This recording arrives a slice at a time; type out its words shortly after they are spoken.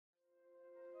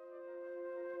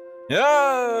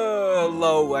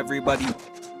Hello, everybody.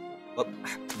 Oh,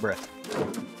 bruh.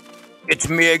 It's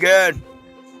me again,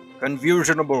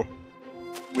 Confusionable,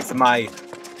 with my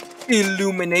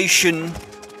illumination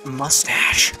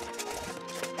mustache.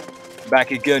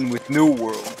 Back again with New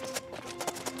World.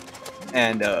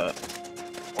 And,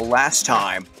 last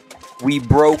time, we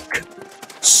broke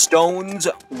stones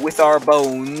with our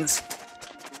bones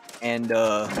and,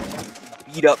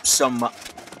 beat up some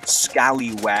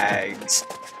scallywags.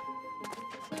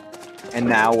 And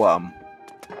now,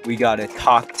 we gotta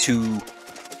talk to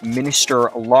Minister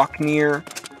Lochnir,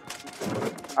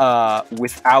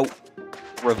 without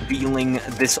revealing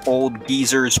this old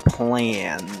geezer's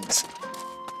plans.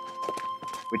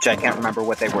 Which I can't remember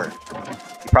what they were.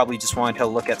 He probably just wanted to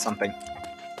look at something.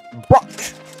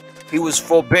 But he was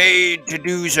forbade to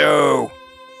do so.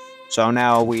 So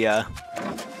now we,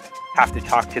 have to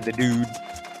talk to the dude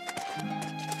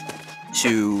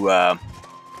to,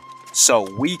 so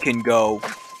we can go,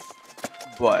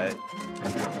 but,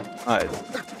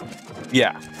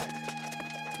 yeah,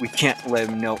 we can't let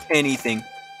him know anything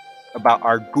about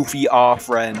our goofy-aw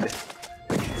friend,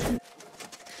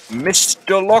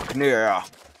 Mr. Lochnir,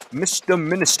 Mr.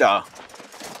 Minister.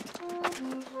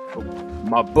 Oh,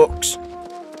 my books.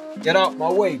 Get out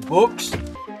my way, books.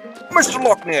 Mr.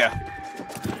 Lochnir.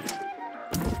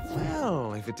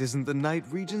 Well, if it isn't the Night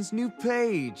Regent's new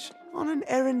page. On an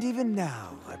errand even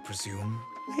now, I presume.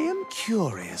 I am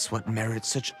curious what merits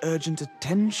such urgent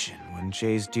attention when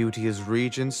Jay's duty as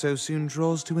regent so soon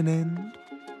draws to an end.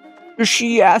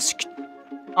 She asked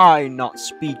I not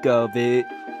speak of it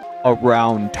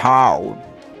around town.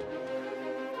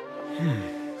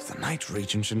 The Night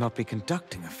Regent should not be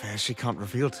conducting affairs she can't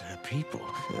reveal to her people.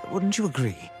 Wouldn't you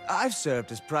agree? I've served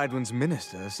as Pridewind's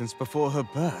minister since before her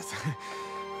birth.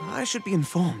 I should be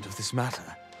informed of this matter.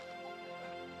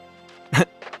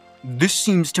 This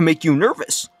seems to make you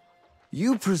nervous.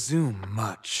 You presume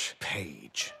much,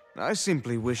 page. I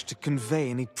simply wish to convey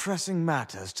any pressing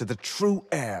matters to the true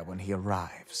heir when he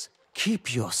arrives.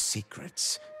 Keep your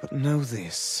secrets, but know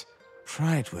this.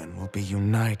 Pridewind will be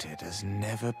united as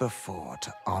never before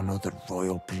to honor the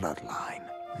royal bloodline.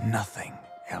 Nothing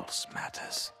else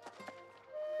matters.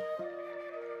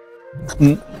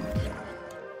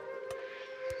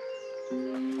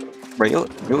 Right, you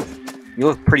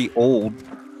look pretty old.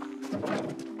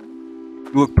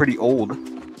 You look pretty old.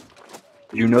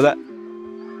 Did you know that?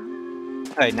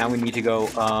 Alright, now we need to go,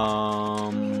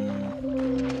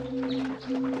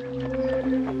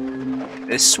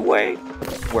 this way?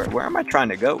 Where am I trying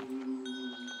to go?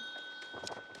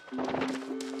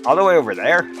 All the way over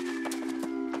there?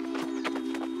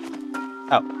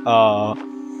 Oh,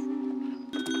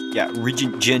 yeah,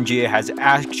 Regent Genji has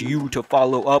asked you to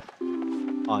follow up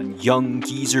on Younge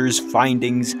Geiser's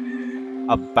findings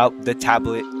about the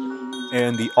tablet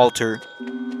and the altar.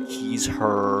 He's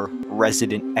her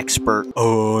resident expert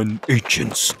on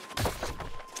ancients.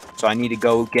 So I need to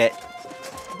go to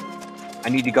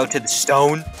the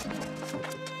stone.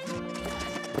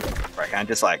 Right, can I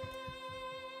just like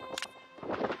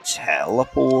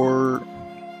teleport?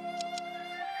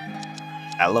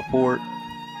 Teleport?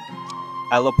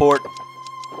 Teleport?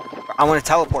 I want to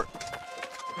teleport.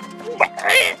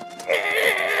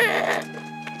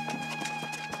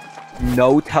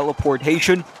 No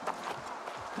teleportation?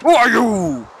 Who are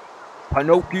you?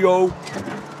 Pinocchio?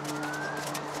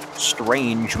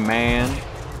 Strange man.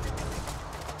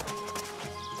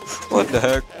 What the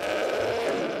heck?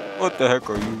 What the heck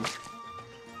are you?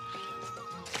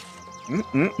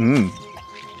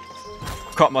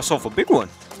 Caught myself a big one.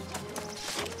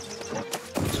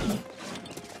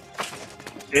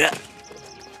 Yeah.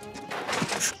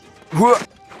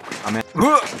 I'm in.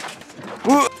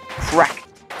 Crack.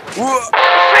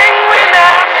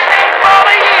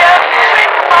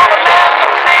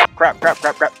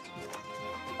 Crap.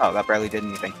 Oh, that barely did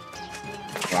anything.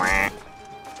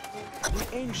 The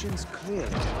ancients clearly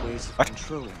have ways of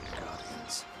controlling the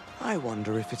guardians. I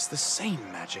wonder if it's the same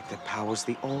magic that powers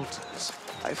the altars.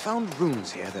 I found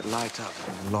runes here that light up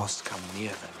when the lost come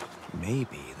near them.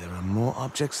 Maybe there are more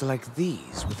objects like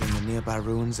these within the nearby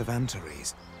ruins of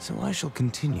Antares, so I shall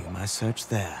continue my search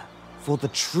there. For the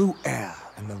true heir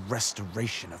and the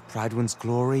restoration of Pridewind's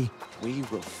glory, we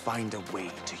will find a way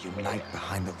to unite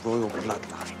behind the royal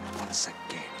bloodline once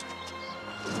again.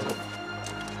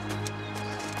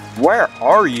 Where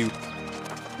are you?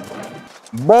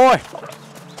 Boy!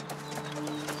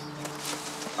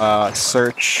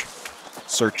 Search.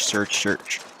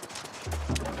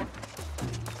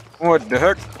 What the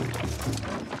heck?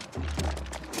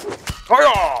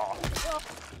 Hiya!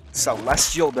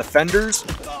 Celestial Defenders?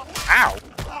 Ow!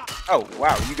 Oh,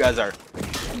 wow, you guys are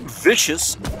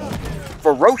vicious,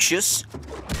 ferocious,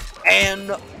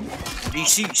 and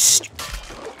deceased.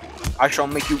 I shall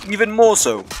make you even more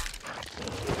so.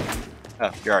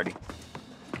 Oh, you're already.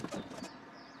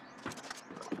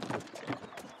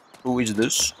 Who is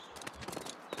this?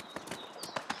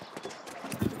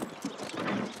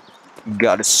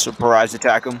 Gotta surprise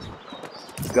attack him.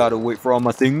 Gotta wait for all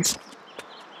my things.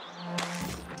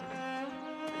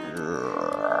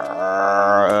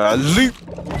 Leap!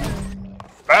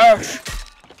 Bash!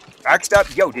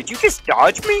 Backstab! Yo, did you just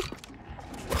dodge me?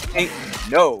 Ain't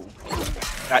no.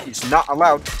 That is not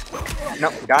allowed.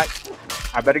 No, guy.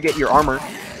 I better get your armor.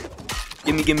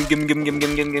 Gimme.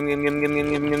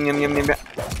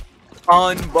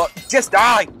 Just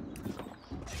die!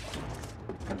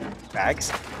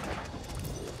 Bags?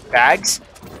 Bags?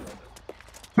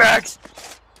 Bags!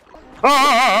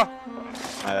 Ah!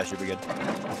 That should be good.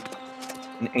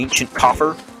 An ancient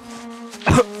coffer.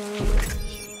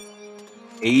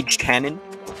 Aged cannon.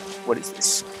 What is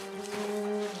this?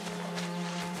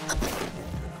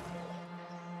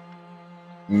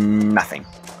 Nothing.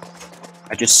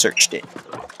 I just searched it.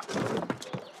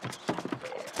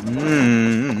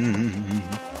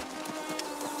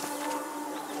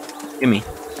 Gimme.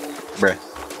 Bruh.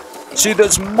 See,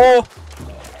 there's more.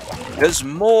 There's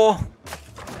more.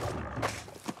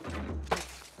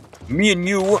 Me and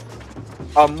you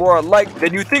are more alike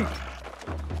than you think.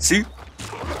 See?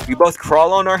 We both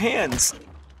crawl on our hands.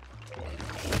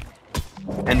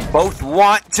 And both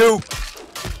want to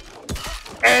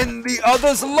end the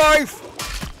other's life.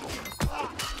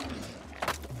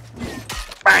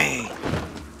 Bang!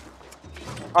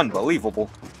 Unbelievable.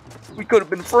 We could have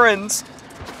been friends.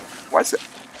 What's it?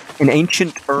 An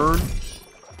ancient urn?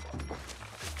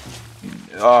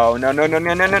 Oh, no.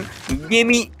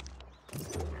 Gimme.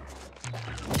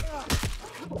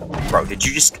 Bro, did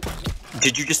you just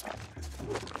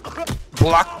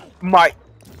block my,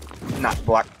 not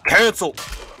block, cancel.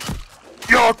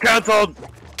 You're canceled.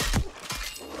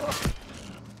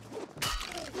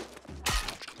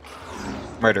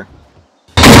 Murder.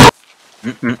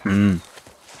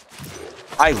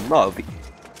 I love,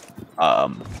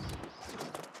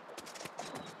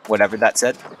 whatever that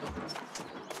said.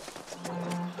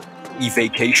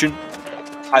 E-vacation.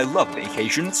 I love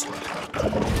vacations.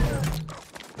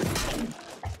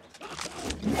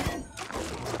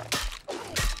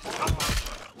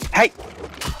 Hey!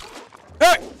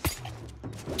 Hey!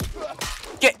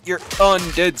 Get your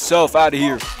undead self out of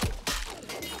here.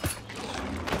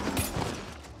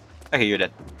 Okay, you're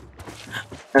dead.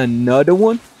 Another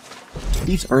one?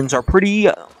 These urns are pretty,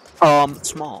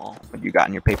 small. What you got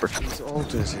in your paper? These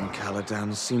altars in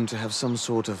Caladan seem to have some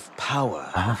sort of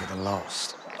power over the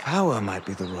lost. Power might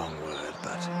be the wrong word,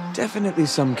 but definitely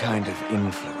some kind of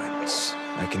influence.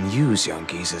 I can use Younge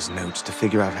Geiser's notes to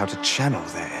figure out how to channel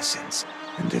their essence.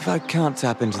 And if I can't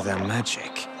tap into their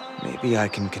magic, maybe I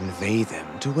can convey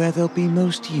them to where they'll be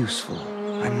most useful.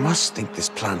 I must think this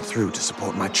plan through to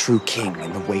support my true king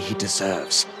in the way he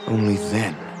deserves. Only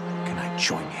then can I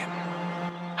join him.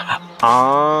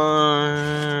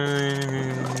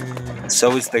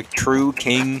 So is the true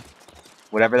king,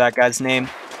 whatever that guy's name.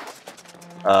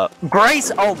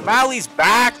 Grace O'Malley's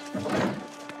back!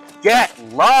 Get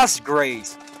lost,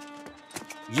 Grace!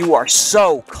 You are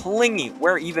so clingy.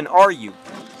 Where even are you?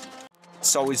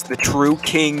 So is the true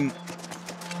king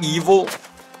evil?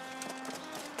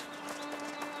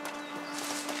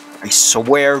 I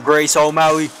swear, Grace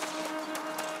O'Malley.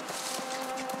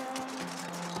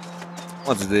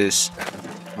 What's this?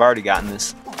 I've already gotten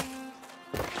this.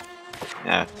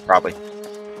 Yeah, probably.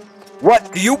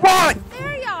 What do you want?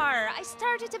 There you are. I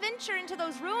started to venture into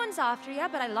those ruins after you,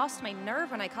 but I lost my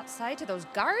nerve when I caught sight of those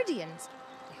guardians.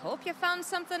 I hope you found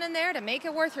something in there to make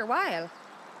it worth your while.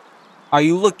 Are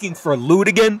you looking for loot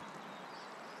again?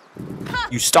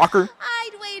 You stalker?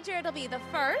 I'd wager it'll be the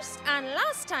first and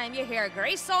last time you hear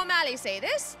Grace O'Malley say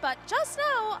this, but just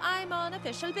now I'm on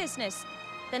official business.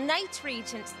 The Night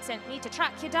Regent sent me to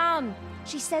track you down.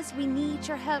 She says we need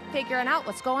your help figuring out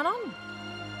what's going on.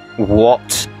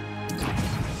 What?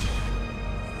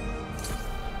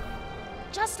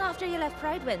 Just after you left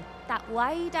Pridewind, that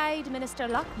wide-eyed Minister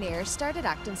Lochnir started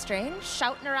acting strange,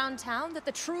 shouting around town that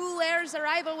the true heir's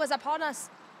arrival was upon us.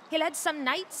 He led some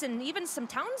knights and even some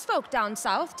townsfolk down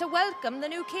south to welcome the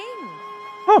new king.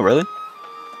 Oh, really?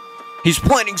 He's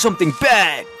planning something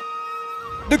bad!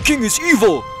 The king is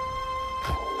evil!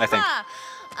 I think.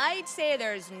 I'd say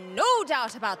there's no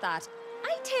doubt about that.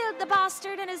 I tailed the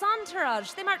bastard and his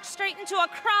entourage. They marched straight into a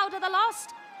crowd of the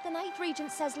lost. The Night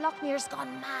Regent says Lochnir's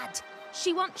gone mad.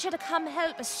 She wants you to come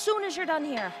help as soon as you're done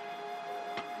here.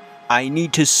 I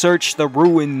need to search the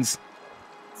ruins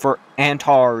for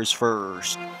Antar's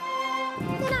first.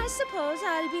 Then I suppose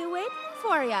I'll be waiting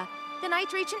for ya. The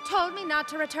Night Regent told me not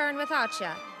to return without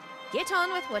ya. Get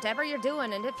on with whatever you're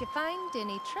doing, and if you find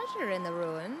any treasure in the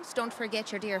ruins, don't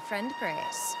forget your dear friend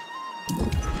Grace.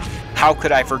 How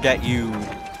could I forget you?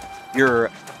 Your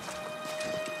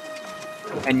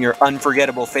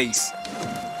unforgettable face.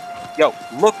 Yo,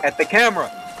 look at the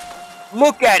camera.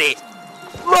 Look at it.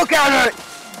 Look at it.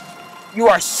 You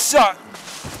are so...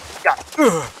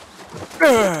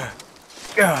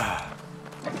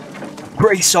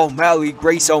 Grace O'Malley,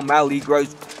 Grace O'Malley,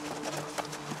 Grace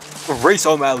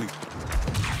O'Malley.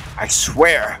 I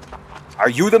swear. Are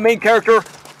you the main character?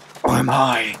 Or am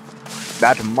I?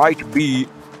 That might be...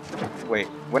 Wait,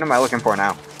 what am I looking for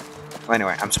now? Well,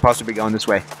 anyway, I'm supposed to be going this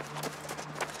way.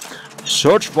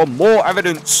 Search for more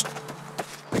evidence.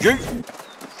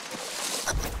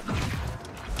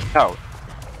 Oh.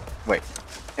 Wait.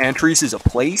 Antries is a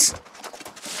place?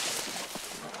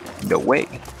 No way.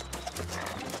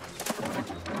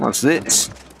 What's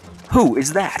this? Who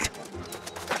is that?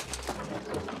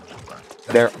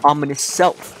 Their ominous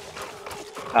self.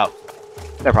 Oh.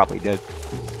 They're probably dead.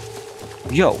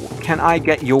 Yo, can I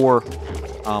get your,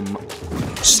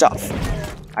 stuff?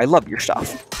 I love your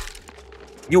stuff.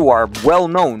 You are well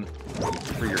known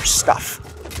for your stuff.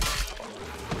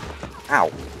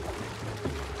 Ow.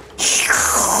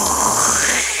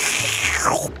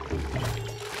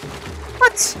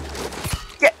 What?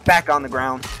 Get back on the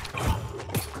ground.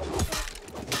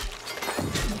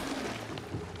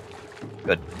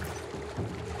 Good.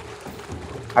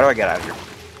 How do I get out of here?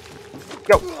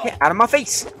 Yo, get out of my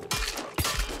face!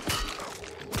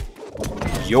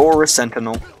 You're a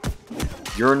sentinel.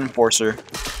 You're an enforcer.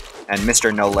 And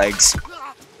Mr. No Legs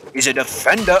is a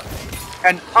defender.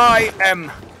 And I am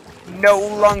no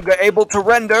longer able to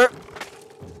render.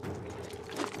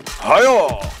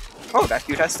 Hi-yo! Oh, that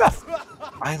dude has stuff.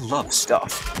 I love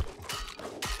stuff.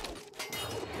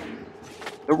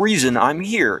 The reason I'm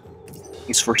here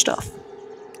is for stuff.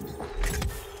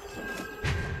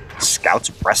 Scout's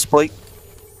breastplate?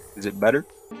 Is it better?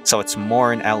 So it's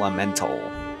more in elemental,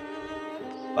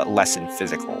 but less in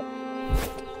physical.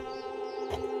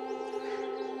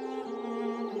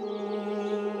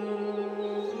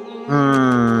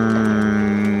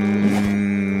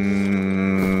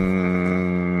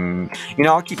 You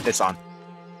know, I'll keep this on.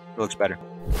 It looks better.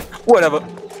 Whatever.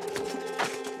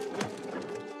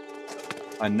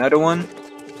 Another one.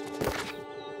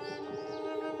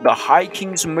 The High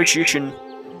King's Magician.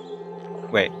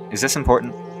 Wait, is this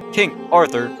important? King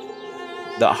Arthur,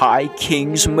 the High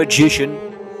King's Magician,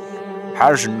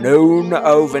 has known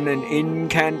of an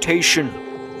incantation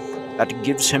that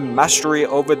gives him mastery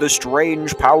over the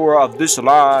strange power of this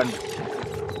land.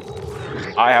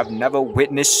 I have never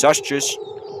witnessed such a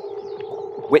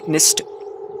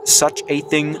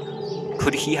thing.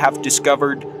 Could he have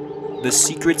discovered the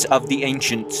secrets of the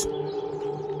ancients?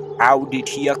 How did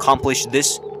he accomplish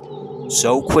this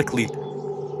so quickly?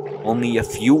 Only a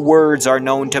few words are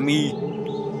known to me.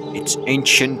 It's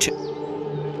ancient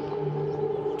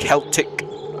Celtic.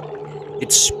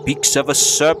 It speaks of a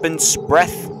serpent's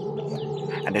breath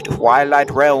and a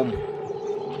twilight realm,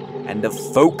 and the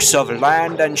folks of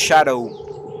land and shadow.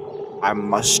 I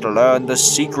must learn the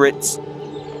secrets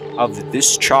of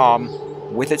this charm.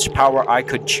 With its power, I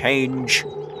could change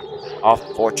our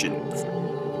fortunes.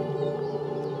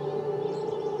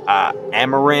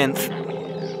 Amaranth,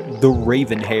 the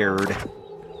Raven-haired.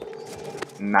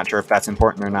 I'm not sure if that's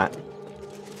important or not.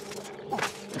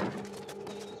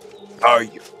 Oh,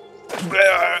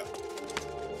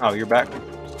 you're back.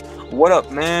 What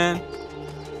up, man?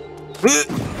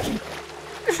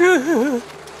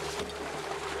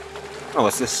 Oh,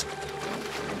 what's this?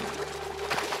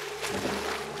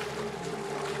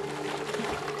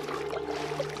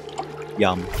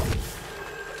 Yum.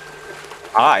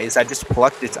 Eyes? I just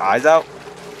plucked its eyes out?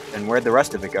 And where'd the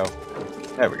rest of it go?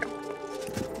 There we go.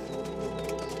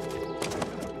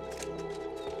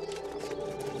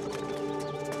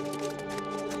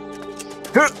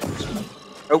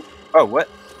 Oh, what?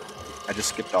 I just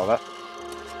skipped all that.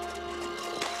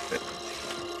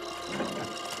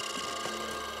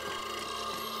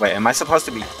 Wait, am I supposed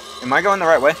to be... Am I going the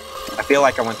right way? I feel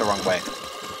like I went the wrong way.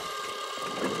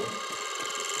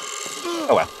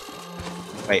 Oh well.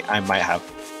 Wait, I might have.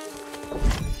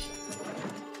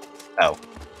 Oh.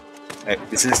 Wait,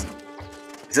 is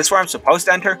this where I'm supposed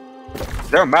to enter? Is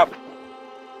there a map?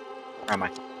 Where am I?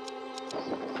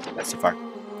 That's too far.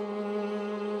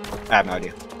 I have no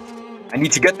idea. I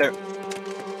need to get there.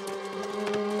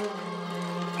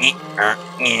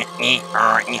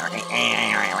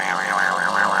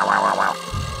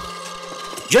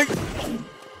 Jake!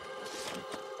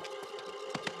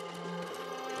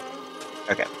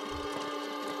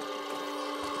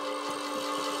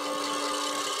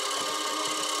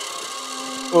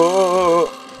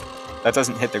 That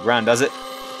doesn't hit the ground, does it?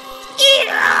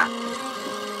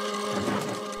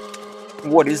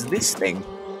 What is this thing?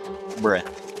 Bruh.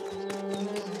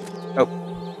 Oh.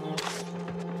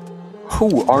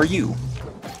 Who are you?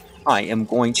 I am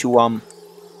going to,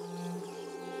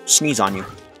 sneeze on you.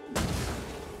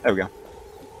 There we go.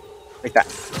 Like that.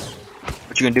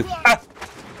 What you gonna do? Ah!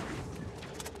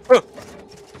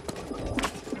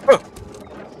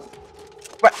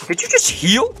 What? Did you just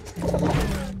heal?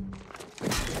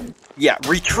 Yeah,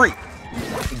 retreat.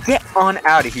 Get on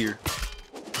out of here.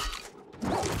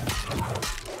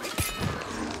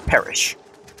 Perish.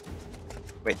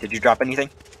 Wait, did you drop anything?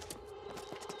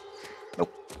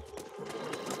 Nope.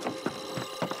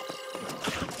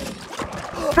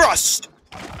 Thrust!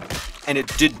 And it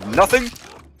did nothing?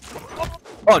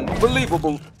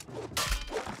 Unbelievable.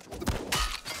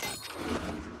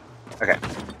 Okay.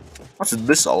 What's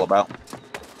this all about?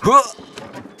 Huh!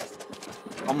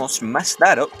 Almost messed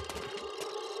that up.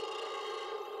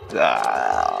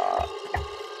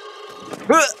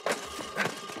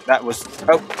 That was...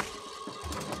 Oh.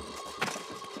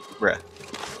 Bruh.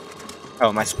 Oh,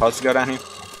 am I supposed to go down here?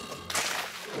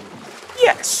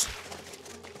 Yes!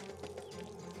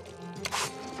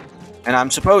 And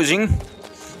I'm supposing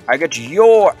I get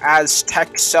your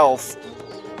Aztec self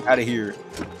out of here.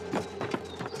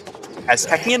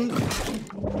 Aztecian?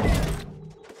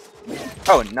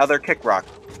 Oh, another kick rock.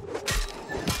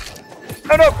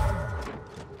 Oh no!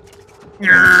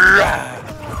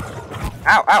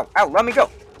 Ow, ow, ow, let me go!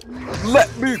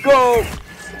 Let me go!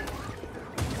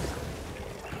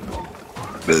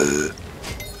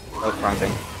 Oh, wrong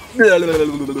thing.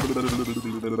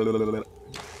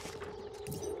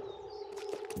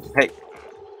 Hey.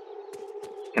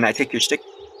 Can I take your stick?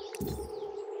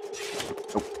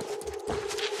 Oh.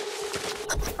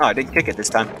 Oh, I didn't kick it this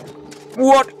time.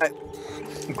 What?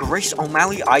 Grace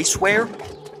O'Malley, I swear?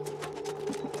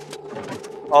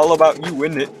 All about you,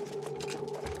 isn't it?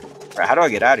 Right, how do I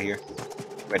get out of here?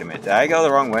 Wait a minute, did I go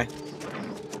the wrong way?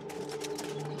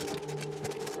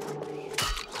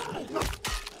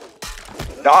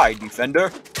 Die,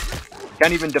 defender!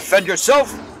 Can't even defend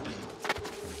yourself!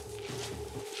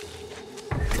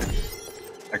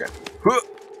 Okay.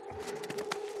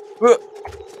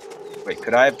 Wait,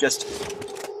 could I have just...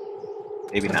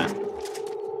 Maybe not.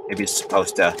 Maybe it's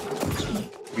supposed to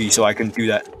be so I can do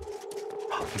that.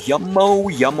 Yummo,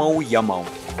 yummo, yummo.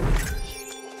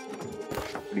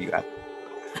 What do you got?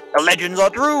 The legends are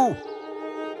true!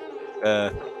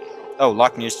 Oh,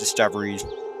 Lochnir's discoveries.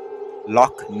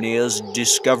 Lochnir's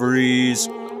discoveries.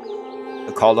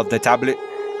 The call of the tablet.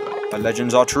 The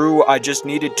legends are true. I just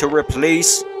needed to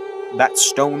replace that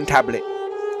stone tablet.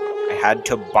 I had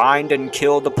to bind and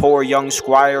kill the poor young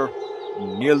squire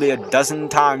nearly a dozen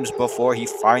times before he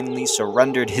finally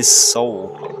surrendered his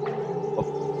soul.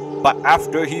 But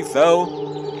after he fell,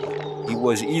 he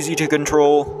was easy to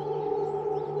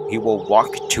control. He will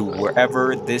walk to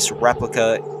wherever this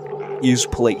replica is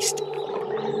placed.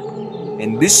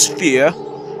 In this sphere,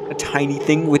 a tiny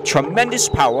thing with tremendous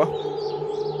power,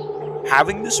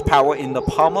 having this power in the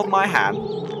palm of my hand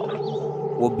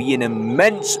will be an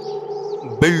immense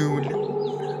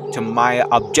boon to my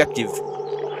objective.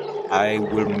 I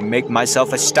will make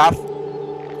myself a staff,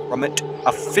 from it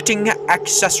a fitting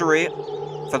accessory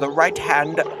for the right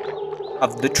hand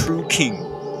of the true king.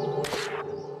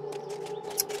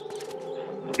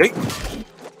 Okay.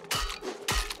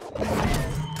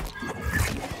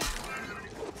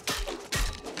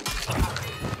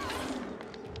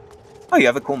 Oh, you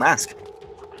have a cool mask.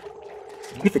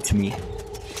 Give it to me.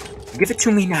 Give it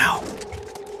to me now.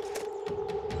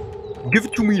 Give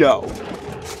it to me now.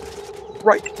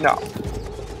 Right now.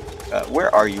 Where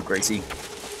are you, Gracie?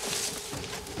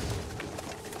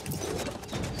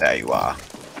 There you are.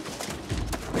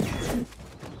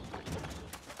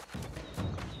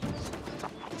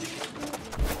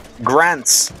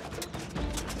 Grants.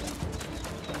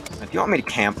 Do you want me to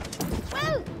camp?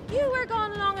 Well, you were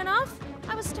gone long enough.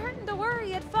 I was starting to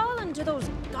worry you'd fallen to those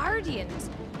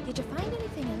guardians. Did you find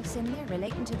anything else in there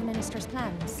relating to the minister's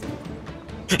plans?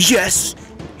 Yes!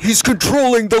 He's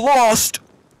controlling the Lost!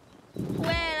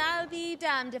 Well, I'll be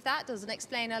damned if that doesn't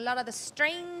explain a lot of the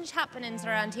strange happenings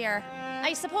around here.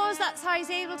 I suppose that's how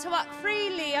he's able to walk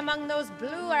freely among those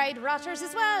blue-eyed rotters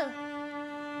as well.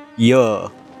 Yeah.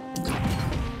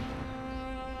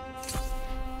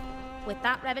 With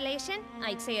that revelation,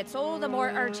 I'd say it's all the more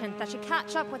urgent that you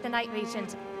catch up with the Night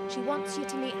Regent. She wants you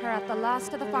to meet her at the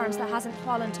last of the farms that hasn't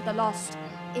fallen to the Lost.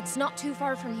 It's not too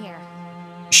far from here.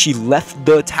 She left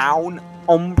the town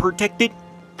unprotected?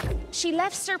 She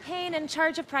left Sir Payne in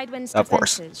charge of Pridewind's Of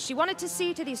course. defenses. She wanted to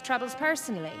see to these troubles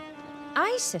personally.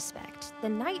 I suspect the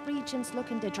Night Regent's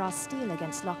looking to draw steel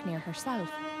against Lochnir herself.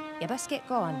 You best get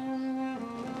going.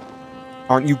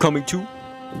 Aren't you coming too?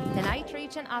 The Night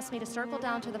Regent asked me to circle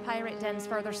down to the pirate dens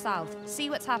further south, see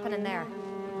what's happening there.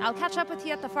 I'll catch up with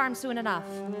you at the farm soon enough.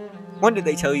 When did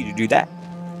they tell you to do that?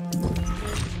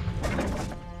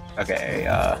 Okay,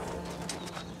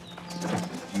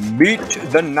 meet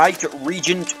the Night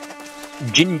Regent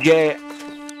Younge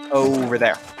over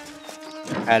there.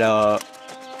 At,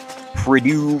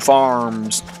 Purdue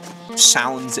Farms.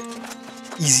 Sounds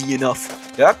easy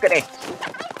enough. Okay.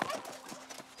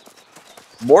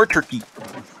 More turkey.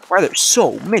 Why are there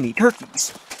so many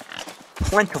turkeys?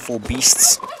 Plentiful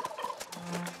beasts.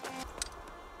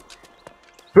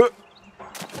 Huh.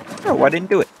 Oh, I didn't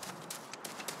do it.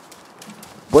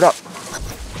 What up?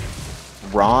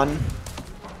 Ron?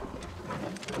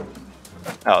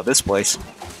 Oh, this place.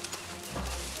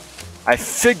 I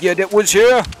figured it was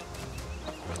here!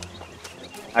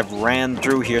 I've ran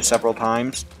through here several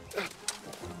times.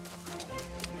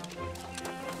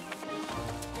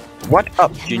 What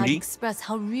up, I cannot Gingy? express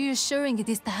how reassuring it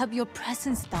is to have your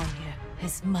presence down here.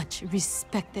 As much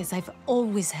respect as I've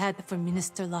always had for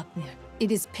Minister Lochnir,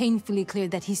 it is painfully clear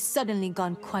that he's suddenly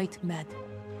gone quite mad.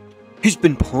 He's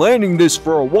been planning this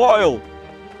for a while!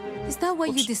 Is that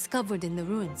what you discovered in the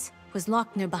ruins? Was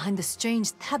Lochnir behind the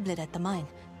strange tablet at the mine?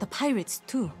 The pirates,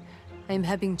 too. I am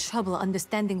having trouble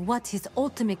understanding what his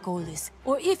ultimate goal is,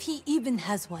 or if he even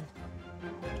has one.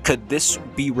 Could this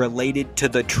be related to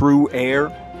the true heir?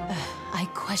 I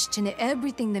question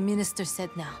everything the minister said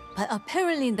now, but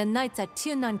apparently the knights at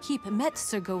Tiernan Keep met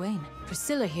Sir Gawain.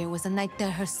 Priscilla here was a knight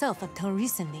there herself until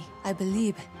recently. I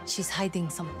believe she's hiding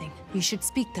something. You should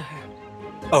speak to her.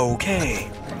 Okay.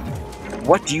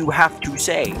 What do you have to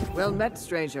say? Well met,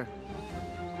 stranger.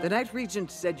 The Night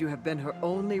Regent said you have been her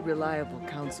only reliable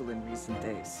counsel in recent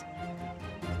days.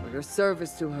 For your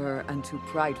service to her and to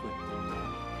Pridewood,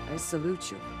 I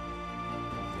salute you.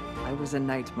 I was a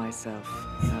knight myself,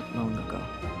 not long ago.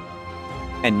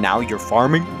 And now you're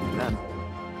farming?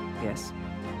 Yes.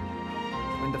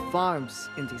 When the farms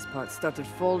in these parts started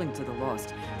falling to the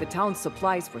lost, the town's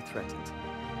supplies were threatened.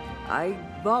 I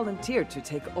volunteered to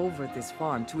take over this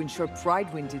farm to ensure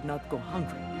Pridewind did not go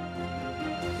hungry.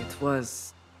 It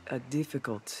was a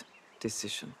difficult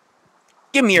decision.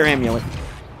 Give me your amulet.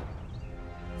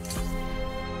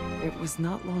 It was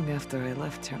not long after I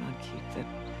left Tiernan Keep that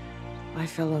my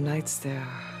fellow knights there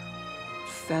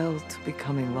fell to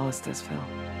becoming lost as fell.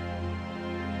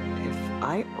 If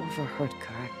I overheard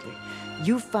correctly,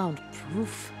 you found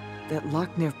proof that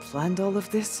Lochnir planned all of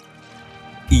this?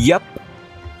 Yep,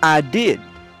 I did.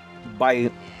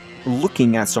 By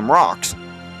looking at some rocks.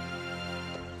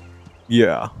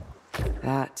 Yeah.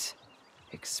 That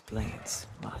explains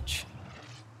much.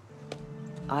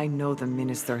 I know the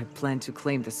minister had planned to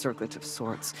claim the Circlet of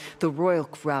Swords, the royal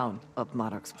crown of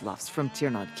Monarch's Bluffs, from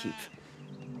Tiernan Keep.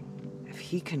 If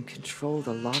he can control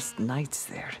the lost knights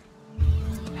there,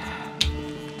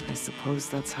 I suppose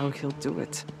that's how he'll do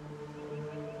it.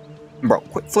 Bro,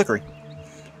 quit flickering.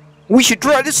 We should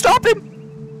try to stop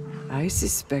him! I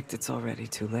suspect it's already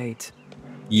too late.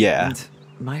 Yeah, And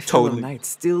my fellow totally. knights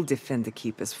still defend the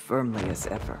keep as firmly as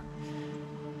ever.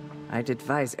 I'd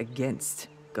advise against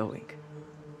going.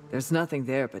 There's nothing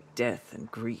there but death and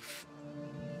grief.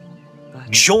 But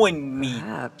Join me.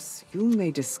 perhaps you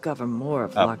may discover more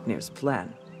of Oh. Lochnir's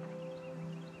plan.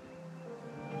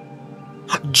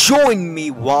 Join me,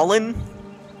 Wallen.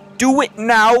 Do it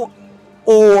now,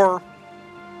 or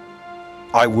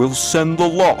I will send the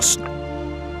lost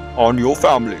on your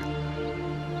family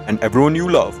and everyone you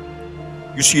love.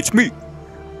 You see, it's me.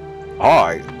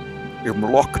 I am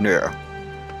Lochnir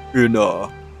in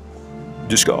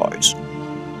disguise.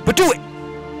 But do it!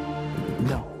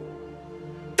 No.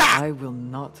 Ah! I will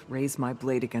not raise my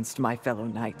blade against my fellow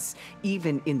knights,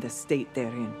 even in the state they're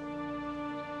in.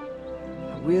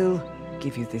 I will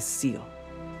give you this seal,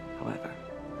 however.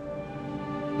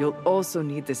 You'll also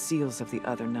need the seals of the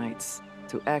other knights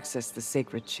to access the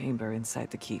sacred chamber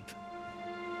inside the keep.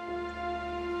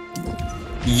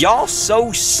 Y'all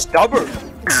so stubborn.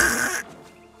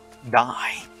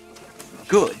 Die.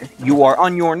 Good. You are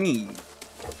on your knees,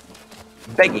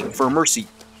 begging for mercy.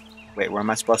 Wait, where am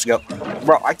I supposed to go?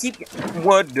 Bro, I keep...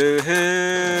 What the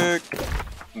heck?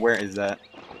 Where is that?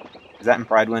 Is that in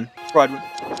Pridewind? Pridewind.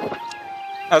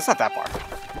 Oh, it's not that far.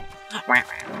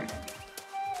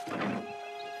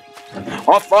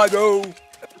 Off I go!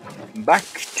 Back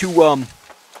to,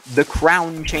 the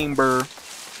crown chamber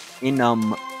in,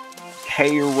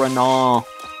 Tiernan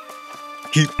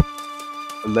Keep.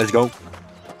 Let's go.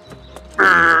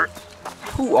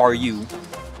 Who are you?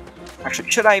 Actually,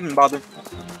 should I even bother?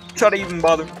 try to even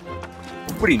bother.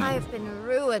 What do you need? I've been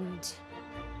ruined.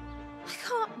 I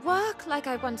can't work like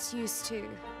I once used to.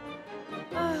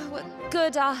 Oh, what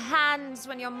good are hands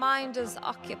when your mind is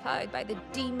occupied by the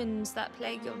demons that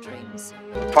plague your dreams?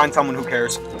 Find someone who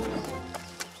cares.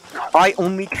 I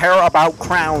only care about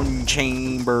crown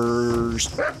chambers.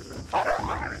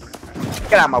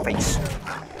 Get out of my face.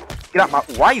 Get out my...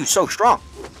 Why are you so strong?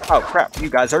 Oh crap,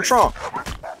 you guys are strong.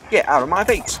 Get out of my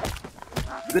face.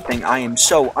 Good thing I am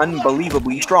so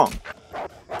unbelievably strong.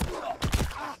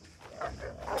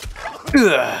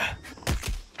 Ugh.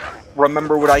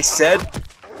 Remember what I said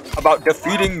about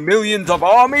defeating millions of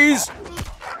armies?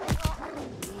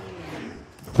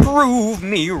 Prove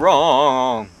me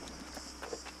wrong.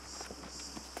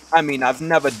 I mean, I've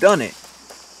never done it,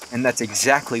 and that's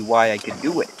exactly why I can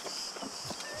do it.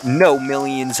 No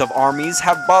millions of armies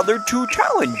have bothered to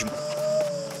challenge me.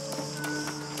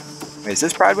 Wait, is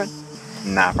this Pridewin?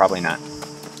 Nah, probably not.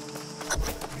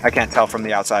 I can't tell from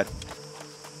the outside.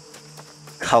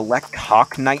 Collect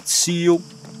Hawk Knight Seal?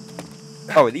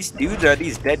 Oh, are these dudes or are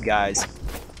these dead guys?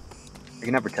 I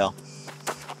can never tell.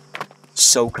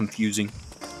 So confusing.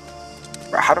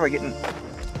 How do I get in?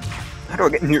 How do I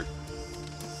get in here?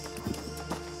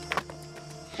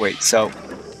 Wait, so...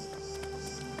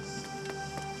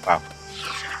 Wow.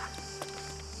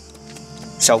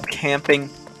 So camping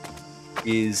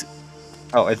is...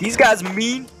 Oh, are these guys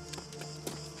mean?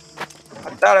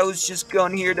 I thought I was just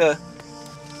going here to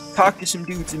talk to some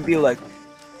dudes and be like,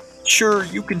 sure,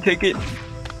 you can take it.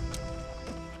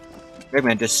 Maybe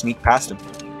I just sneak past him.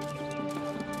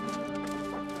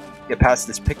 Get past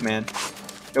this pickman.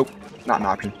 Nope, not an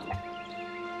option.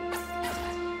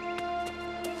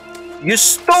 You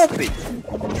stupid!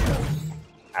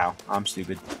 Ow, I'm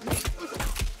stupid.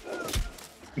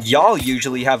 Y'all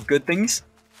usually have good things.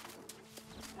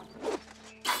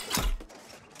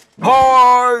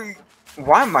 Hi!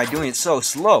 Why am I doing it so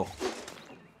slow?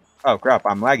 Oh crap,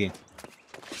 I'm lagging.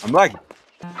 I'm lagging.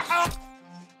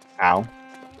 Ow.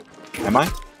 Am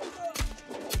I?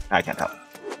 I can't tell.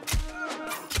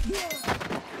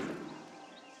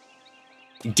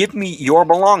 Give me your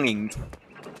belongings.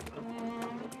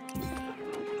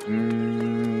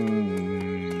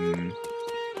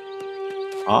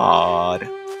 Odd.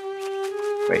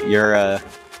 Wait, you're,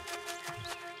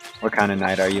 what kind of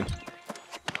knight are you?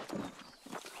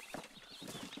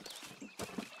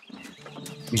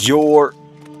 You're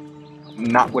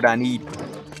not what I need.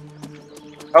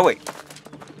 Oh, wait.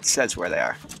 It says where they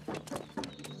are.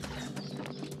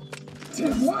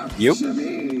 You?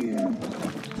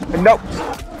 Nope.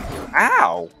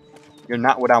 Ow. You're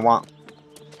not what I want.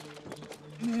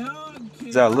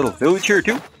 Is that a little village here,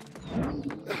 too?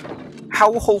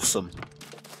 How wholesome.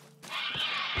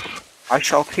 I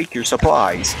shall take your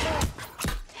supplies.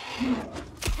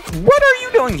 What are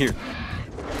you doing here?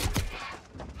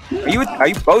 Are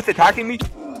you both attacking me?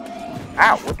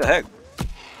 Ow, what the heck?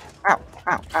 Ow,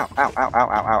 ow, ow, ow, ow, ow, ow,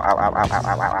 ow, ow, ow, ow, ow,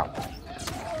 ow, ow,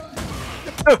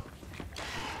 ow.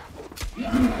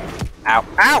 Ow,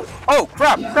 ow! Oh,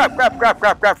 crap, crap, crap, crap,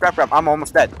 crap, crap, crap, crap. I'm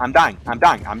almost dead. I'm dying. I'm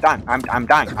dying. I'm dying. I'm dying. I'm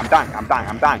dying. I'm dying.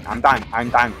 I'm dying. I'm dying. I'm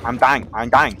dying. I'm dying. I'm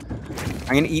dying.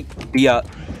 I'm gonna eat the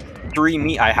 3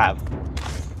 meat I have.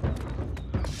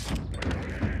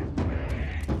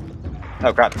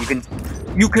 Oh crap,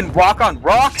 you can walk on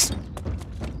rocks?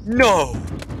 No!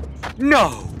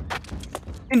 No!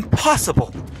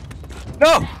 Impossible!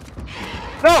 No!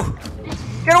 No!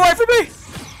 Get away from me!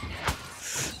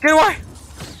 Get away!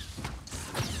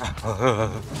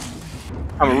 I'm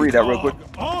gonna read that real quick.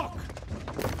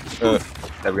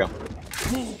 There we go.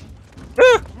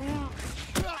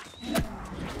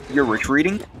 You're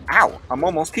retreating? Ow! I'm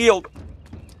almost healed.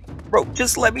 Bro,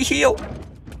 just let me heal.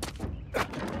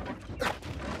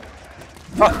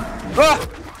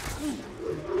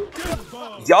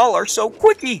 Y'all are so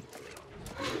quickie.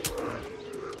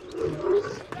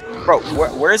 Bro,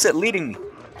 where is it leading me?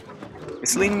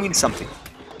 It's leading me to something.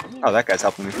 Oh, that guy's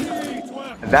helping me.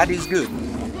 That is good.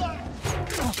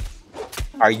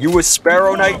 Are you a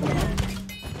Sparrow Knight?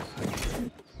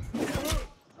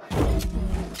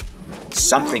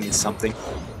 Something is something.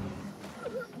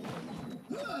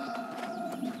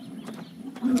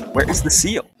 Where is the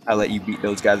seal? I'll let you beat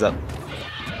those guys up.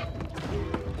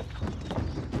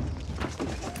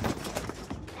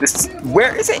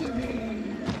 Where is it?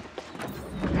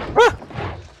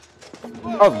 Ah!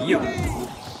 Oh, you.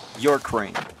 You're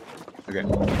Crane. Okay.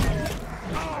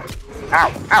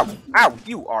 Ow, ow, ow,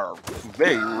 you are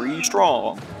very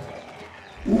strong.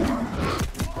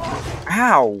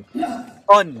 Ow.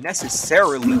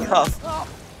 Unnecessarily tough.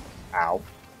 Ow.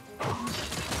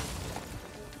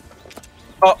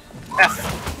 Oh, F.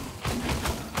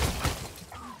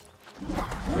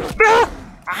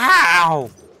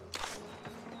 Ow!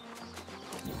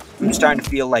 I'm starting to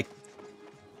feel like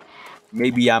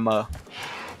maybe I'm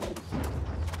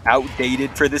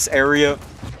outdated for this area.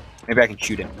 Maybe I can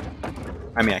shoot him.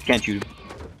 I mean, I can't shoot him.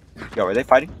 Yo, are they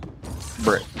fighting?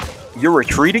 Bruh. You're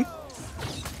retreating?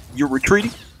 You're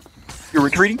retreating? You're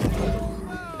retreating?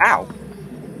 Ow!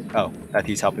 Oh, that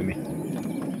he's helping me.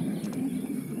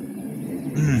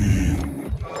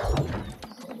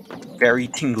 Very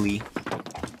tingly.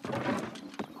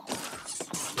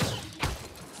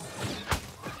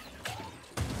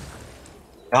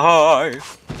 Die!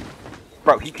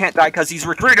 Bro, he can't die because he's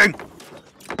retreating!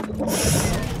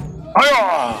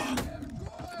 Hiya!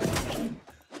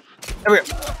 There we go.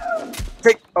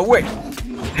 Take away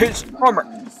his armor.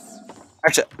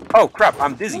 Actually, oh crap,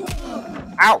 I'm dizzy.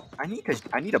 Ow! I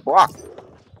need a block.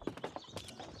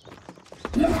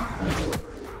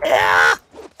 Yeah!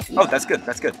 Oh, that's good,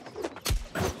 that's good.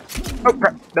 Oh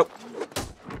crap, nope.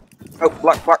 Oh,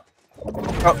 block.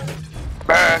 Oh,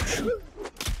 bash.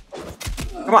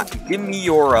 Come on, give me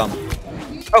your, oh,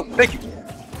 thank you.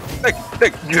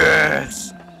 Thank you.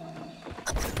 Yes!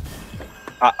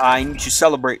 I need to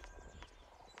celebrate.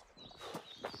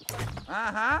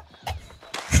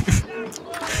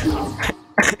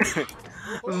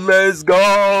 Let's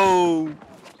go!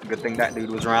 Good thing that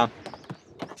dude was around.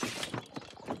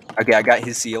 Okay, I got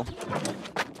his seal.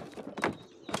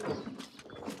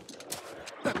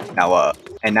 Now,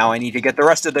 and now I need to get the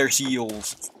rest of their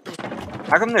seals.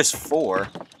 How come there's 4?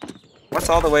 What's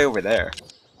all the way over there?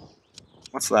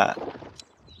 What's that?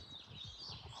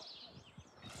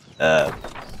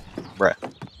 Bruh.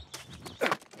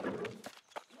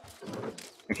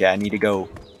 Okay, I need to go,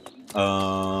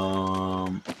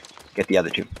 get the other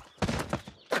 2.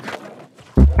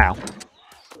 Ow.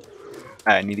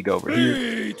 I need to go over here.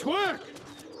 Hey, twerk!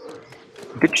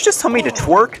 Did you just tell me to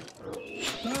twerk?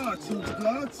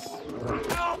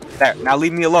 There, now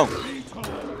leave me alone.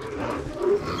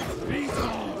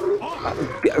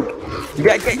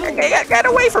 Get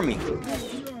away from me!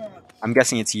 I'm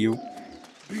guessing it's you.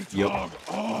 Yup.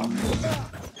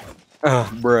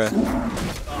 Bruh.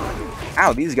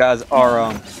 Ow, these guys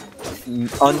are,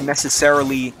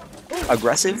 unnecessarily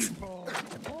aggressive.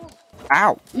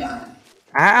 Ow.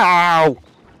 Ow!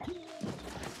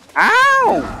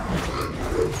 Ow!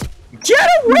 Get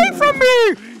away from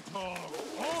me!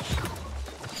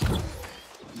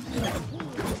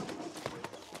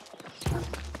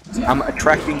 I'm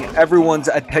attracting everyone's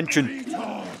attention.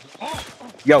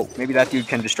 Yo, maybe that dude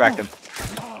can distract him.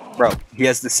 Bro, he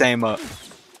has the same,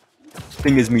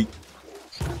 thing as me.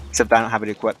 Except I don't have it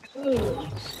equipped.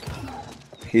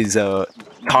 His,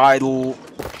 title...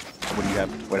 What do you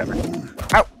have? Whatever.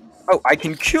 Ow! Oh, I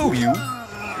can kill you!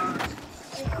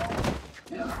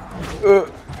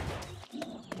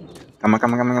 Come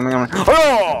on.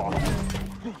 Oh!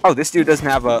 Oh, this dude doesn't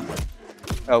have a...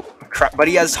 Oh, crap, but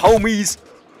he has homies!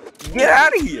 Get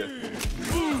out of here!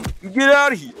 Get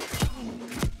out of here!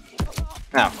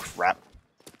 Oh, crap.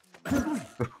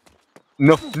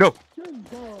 No.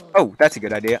 Oh, that's a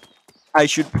good idea. I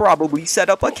should probably set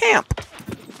up a camp.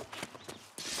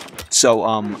 So,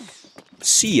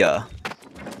 see ya.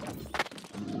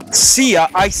 See ya!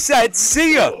 I said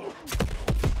see ya!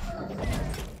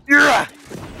 Yeah!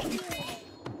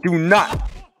 Do not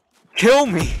kill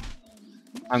me!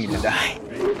 I'm gonna die.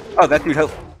 Oh, that dude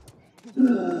helped.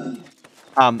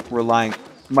 I'm relying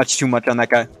much too much on that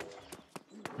guy.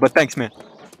 But thanks, man.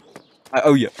 I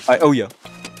owe you.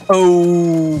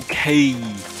 Okay.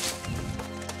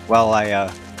 Well,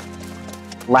 I,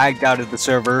 lagged out of the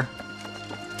server.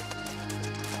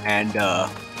 And,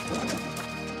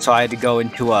 so I had to go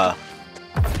into a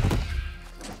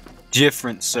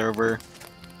different server.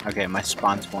 Okay, my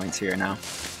spawn point's here now.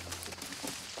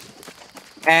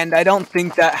 And I don't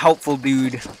think that helpful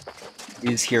dude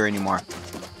is here anymore.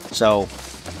 So,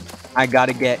 I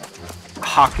gotta get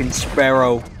Hawk and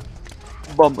Sparrow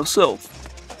by myself.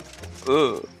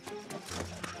 Ugh.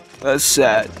 That's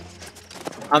sad.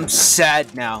 I'm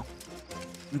sad now.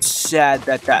 I'm sad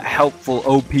that helpful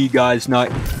OP guy's not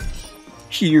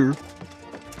here.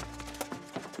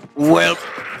 Well,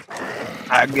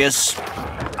 I guess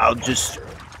I'll just...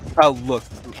 Oh, look,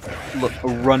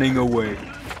 running away.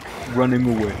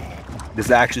 Does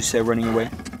that actually say running away?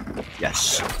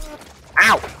 Yes.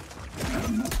 Ow!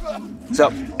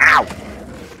 Ow!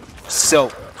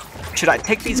 So, should I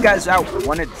take these guys out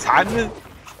one at a time now?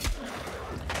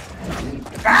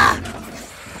 Ah!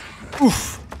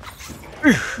 Oof!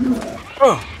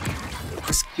 Oh!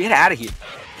 Let's get out of here.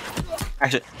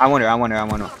 Actually, I wonder.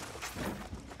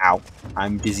 Ow.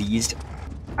 I'm diseased.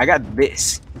 I got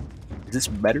this. Is this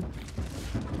better?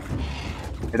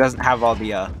 It doesn't have all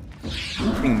the,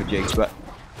 thingamajigs, but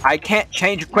I can't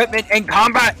change equipment in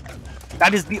combat!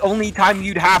 That is the only time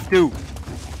you'd have to.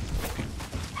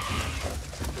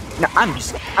 No, I'm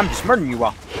just murdering you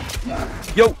all.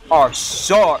 You are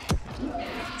so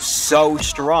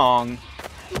strong.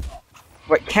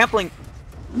 Wait, camping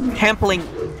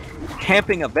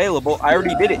available. I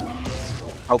already did it.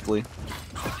 Hopefully.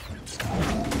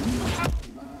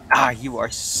 Ah, you are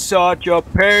such a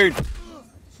pain.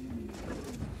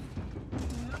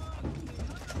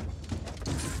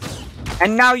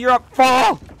 And now you're up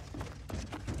full.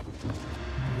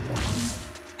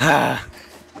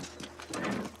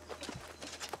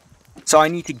 So I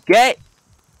need to get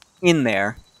in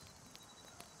there,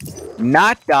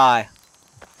 not die,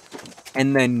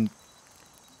 and then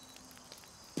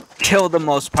kill the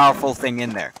most powerful thing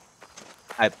in there.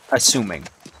 I'm assuming.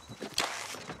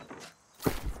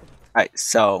 Alright,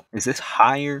 so is this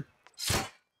higher?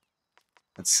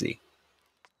 Let's see.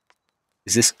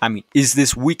 Is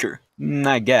this weaker?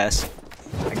 I guess.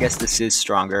 I guess this is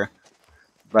stronger.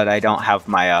 But I don't have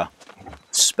my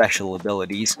special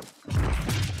abilities.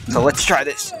 So let's try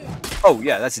this. Oh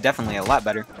yeah, that's definitely a lot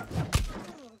better.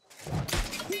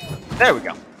 There we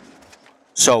go.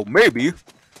 So maybe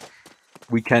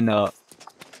we can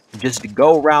just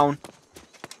go around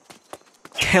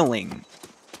killing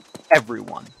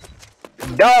everyone.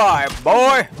 Die,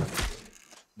 boy!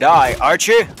 Die,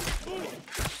 Archie!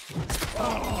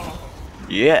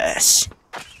 Yes.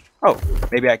 Oh,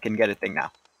 maybe I can get a thing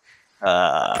now.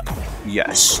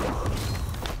 Yes.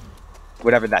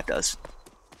 Whatever that does.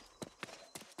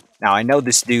 Now, I know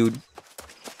this dude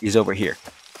is over here.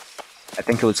 I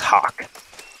think it was Hawk.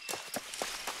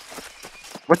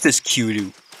 What's this Q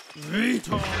do?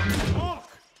 Oh.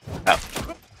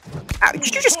 Ow, did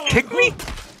you just kick me?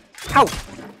 How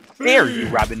dare you,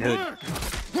 Robin Hood?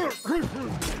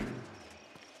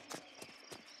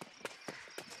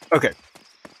 Okay.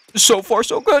 So far,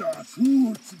 so good.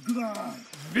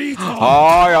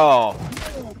 Oh,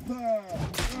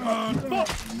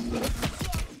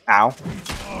 ow.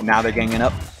 Now they're ganging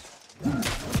up.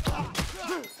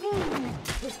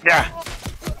 Yeah.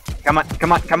 Come on,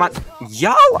 come on, come on.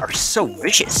 Y'all are so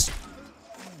vicious.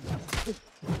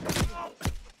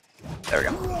 There we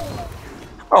go.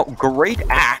 Oh, great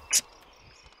act.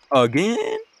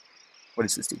 Again? What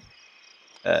does this do?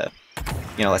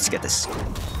 Let's get this.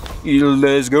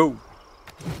 Let's go.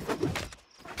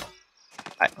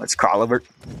 Alright, let's crawl over.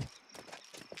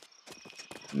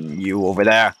 You over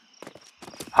there.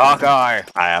 Hawkeye,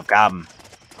 I have come.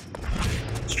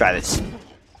 Let's try this.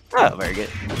 Oh, very good.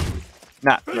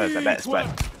 Not the best, but...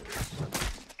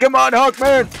 Come on,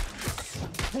 Hawkman!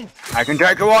 I can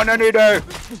take you on any day!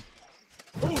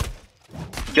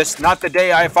 Just not the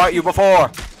day I fought you before!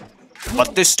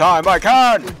 But this time I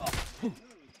can!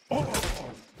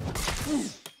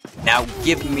 Now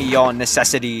give me your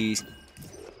necessities.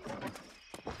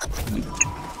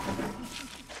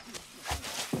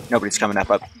 Nobody's coming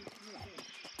up.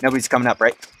 Nobody's coming up,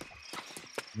 right?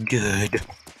 Good.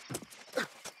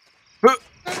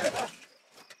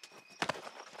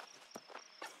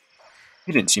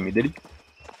 He didn't see me, did he?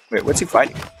 Wait, what's he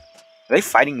fighting? Are they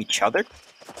fighting each other?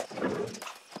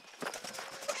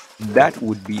 That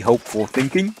would be hopeful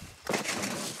thinking.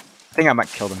 I think I might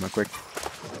kill them real quick.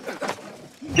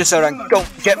 Just so I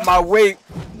don't get my way.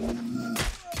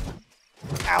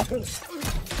 Ow.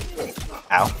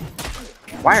 Ow.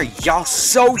 Why are y'all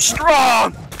so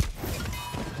strong?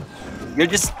 You're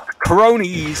just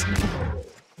cronies.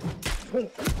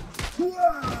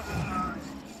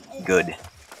 Good.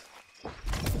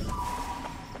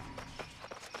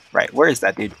 Right, where is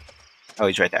that dude? Oh,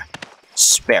 he's right there.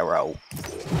 Sparrow.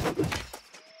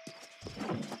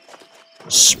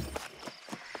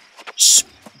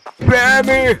 Spare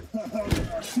me!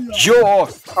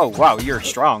 Oh wow, you're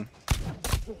strong.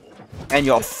 And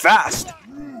you're fast!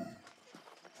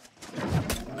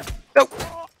 Nope.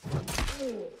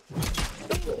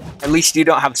 At least you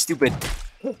don't have stupid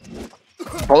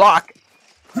block.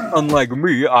 Unlike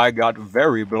me, I got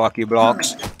very blocky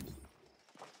blocks.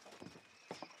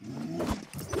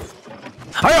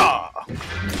 Hiya!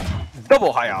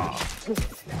 Double hiya!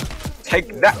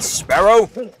 Take that, Sparrow!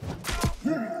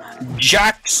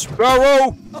 Jack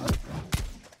Sparrow!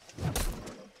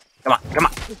 Come on, come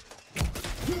on.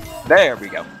 There we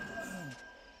go.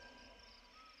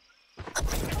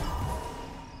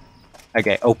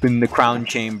 Okay, open the crown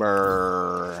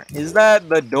chamber. Is that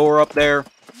the door up there?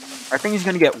 I think it's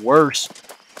gonna get worse.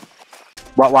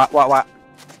 What?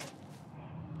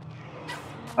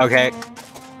 Okay.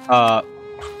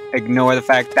 Ignore the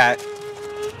fact that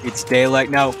it's daylight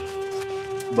now.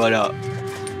 But,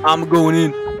 I'm going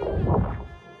in.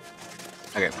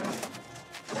 Okay.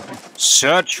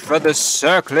 Search for the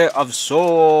circlet of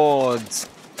swords.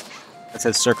 That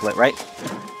says circlet, right?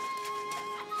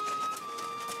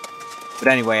 But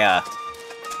anyway,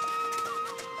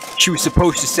 she was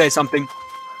supposed to say something,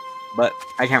 but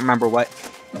I can't remember what.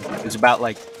 It was about,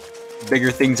 like,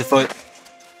 bigger things afoot.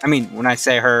 I mean, when I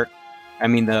say her, I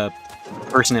mean the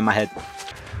person in my head.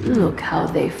 Look how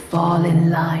they fall in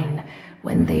line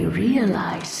when they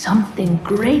realize something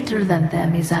greater than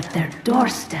them is at their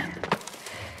doorstep.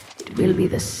 It will be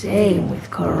the same with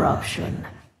corruption.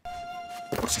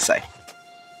 What's it say?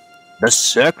 The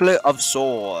circlet of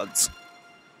swords.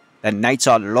 The knights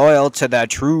are loyal to their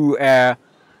true heir.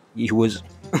 He was...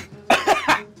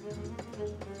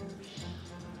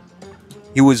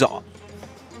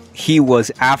 He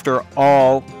was, after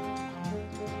all,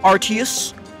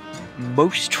 Artius'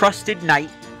 most trusted knight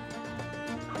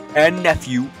and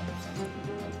nephew,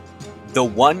 the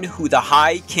one who the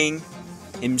High King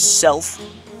himself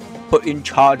put in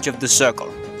charge of the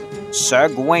circle. Sir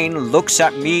Gawain looks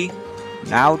at me,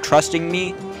 now trusting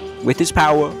me with his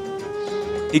power.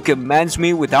 He commands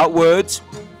me without words.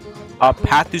 Our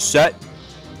path is set.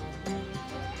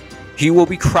 He will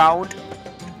be crowned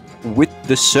with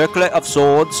the circlet of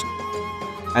swords,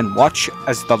 and watch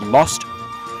as the lost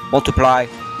multiply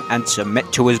and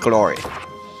submit to his glory.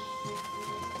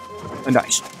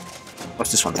 Nice. What's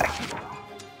this one say?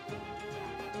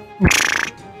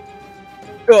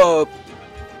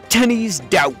 Tenny's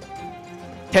doubt.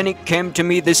 Tenny came to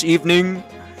me this evening.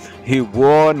 He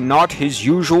wore not his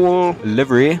usual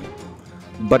livery,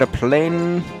 but a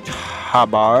plain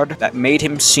tabard that made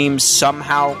him seem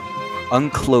somehow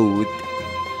unclothed.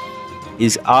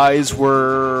 His eyes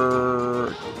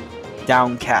were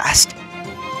downcast.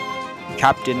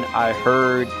 Captain, I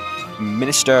heard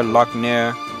Minister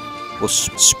Lochnir will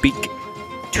speak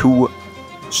to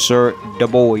Sir Du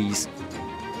Bois.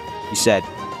 He said.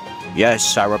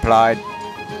 Yes, I replied.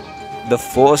 The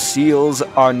 4 seals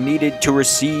are needed to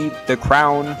receive the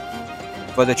crown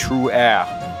for the true heir.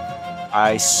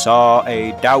 I saw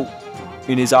a doubt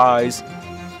in his eyes.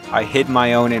 I hid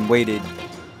my own and waited.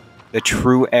 The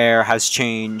true heir has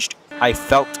changed. I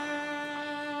felt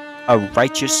a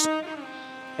righteous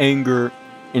anger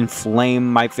inflame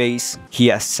my face. He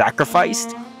has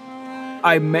sacrificed?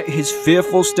 I met his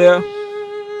fearful stare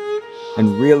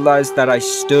and realized that I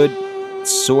stood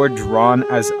sword drawn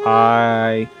as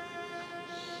I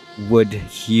would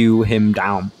hew him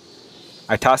down.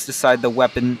 I tossed aside the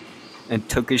weapon and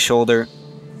took his shoulder.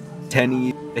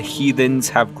 Tenny, the heathens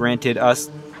have granted us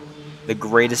the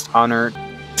greatest honor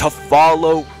to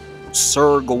follow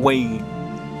Sir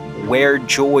Gawain. Wear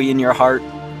joy in your heart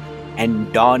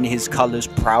and don his colors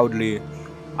proudly.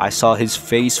 I saw his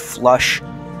face flush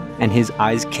and his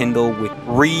eyes kindle with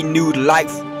renewed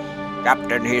life.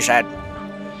 Captain, he said.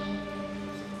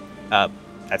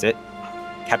 That's it.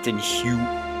 Captain Hugh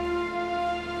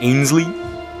Ainsley?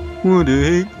 What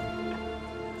the heck?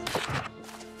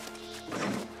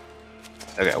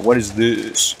 Okay, what is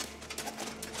this?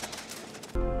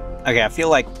 Okay, I feel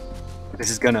like this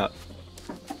is gonna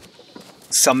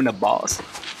summon a boss.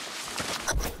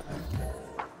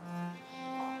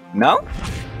 No?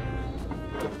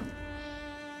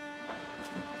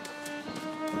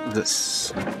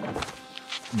 This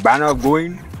Banner of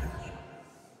Gawain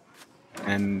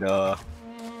and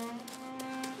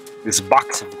this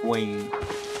box of Gawain,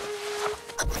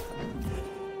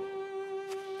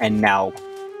 and now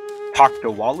talk to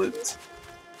Wallets,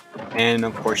 and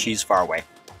of course she's far away.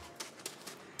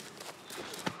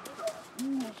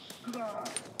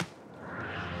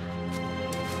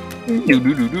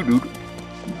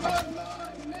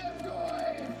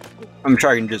 I'm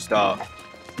trying to just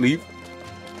leave.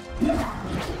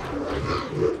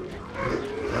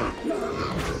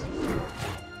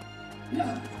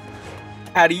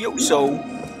 Adioso.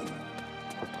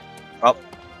 Well,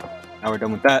 now we're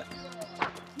done with that.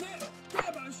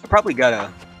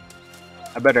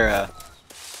 I better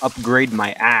upgrade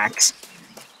my axe.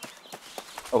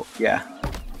 Oh yeah.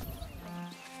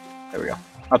 There we go.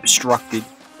 Obstructed.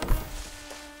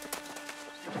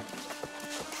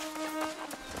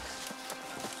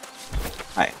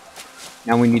 Alright.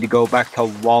 Now we need to go back to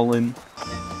Wallen.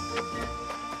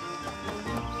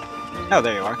 Oh,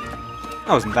 there you are.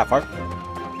 That wasn't that far.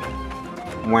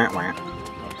 Wah, wah.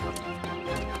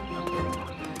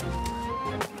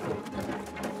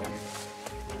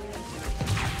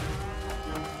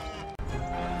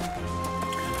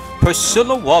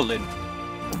 Priscilla Wallen,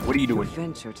 what are you doing? You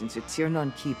ventured into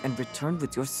Tiernan Keep and returned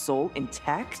with your soul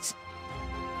intact?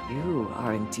 You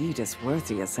are indeed as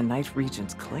worthy as the Knight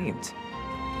Regent claimed.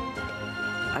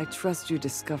 I trust you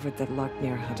discovered that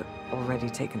Lochnir had already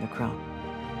taken the crown.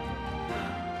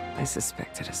 I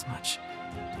suspected as much.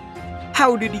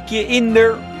 How did he get in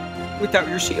there without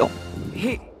your seal?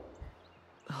 He...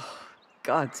 Oh,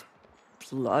 God's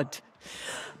blood.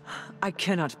 I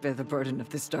cannot bear the burden of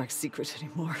this dark secret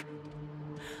anymore.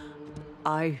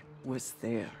 I was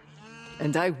there,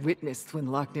 and I witnessed when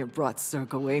Lochnir brought Sir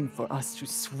Gawain for us to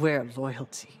swear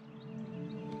loyalty.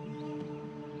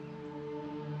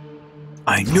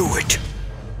 I knew it.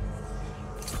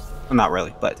 Well, not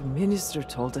really, but... The minister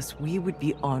told us we would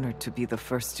be honored to be the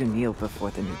first to kneel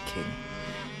before the new king.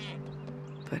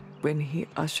 But when he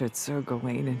ushered Sir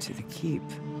Gawain into the keep,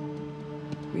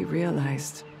 we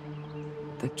realized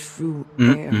the true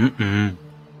heir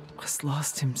was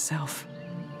lost himself.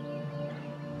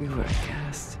 We were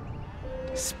aghast,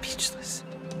 speechless.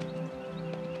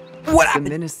 What The happened?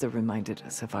 minister reminded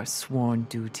us of our sworn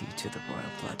duty to the royal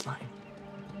bloodline.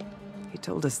 He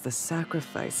told us the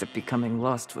sacrifice of becoming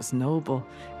lost was noble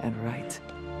and right.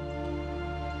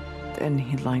 Then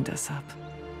he lined us up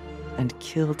and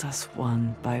killed us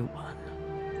one by one.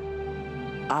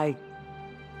 I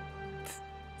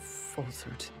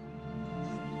faltered.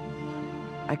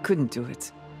 I couldn't do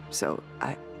it, so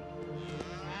I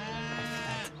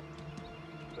fled.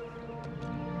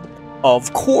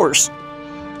 Of course.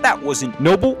 That wasn't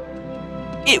noble.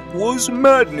 It was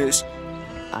madness.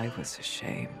 I was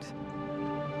ashamed.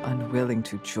 Unwilling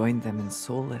to join them in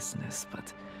soullessness,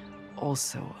 but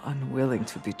also unwilling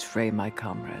to betray my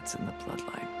comrades in the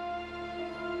bloodline.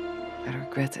 I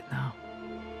regret it now.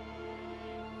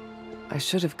 I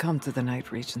should have come to the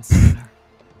Night Region sooner.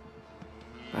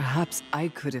 Perhaps I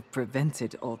could have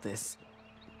prevented all this.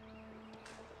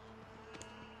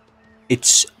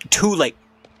 It's too late.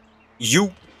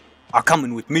 You are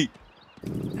coming with me.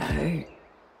 Hey.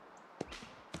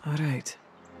 All right.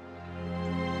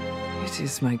 It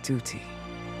is my duty.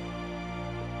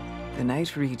 The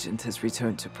Night Regent has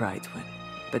returned to Pridewind,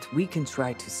 but we can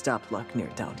try to stop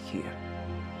Lochnir down here.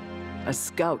 A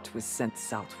scout was sent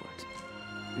southward.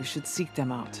 You should seek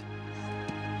them out.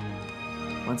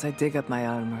 Once I dig up my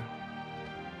armor,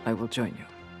 I will join you.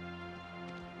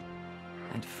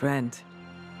 And friend,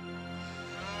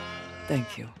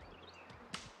 thank you.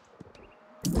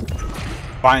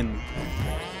 Finally.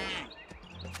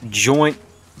 Joint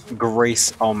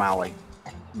Grace O'Malley.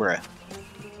 Bruh.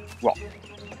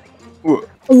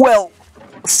 Well,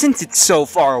 since it's so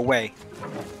far away,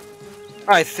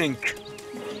 I think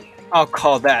I'll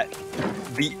call that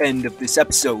the end of this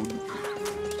episode.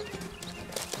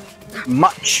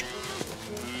 Much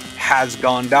has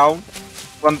gone down.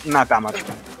 Well, not that much,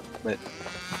 but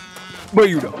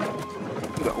you know.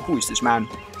 Who is this man?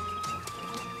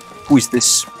 Who is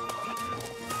this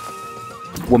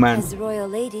woman? As royal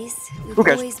ladies, we've Who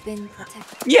cares? always been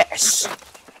protected. Yes!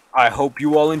 I hope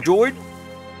you all enjoyed,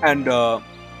 and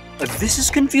this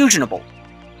is Confusionable.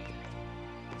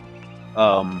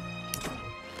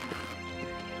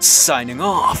 Signing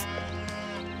off.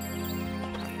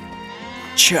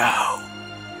 Ciao.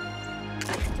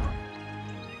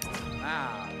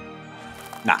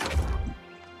 Nah.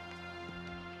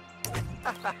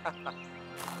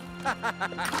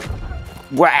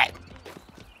 What?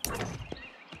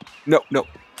 No.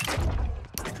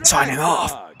 Signing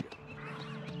off.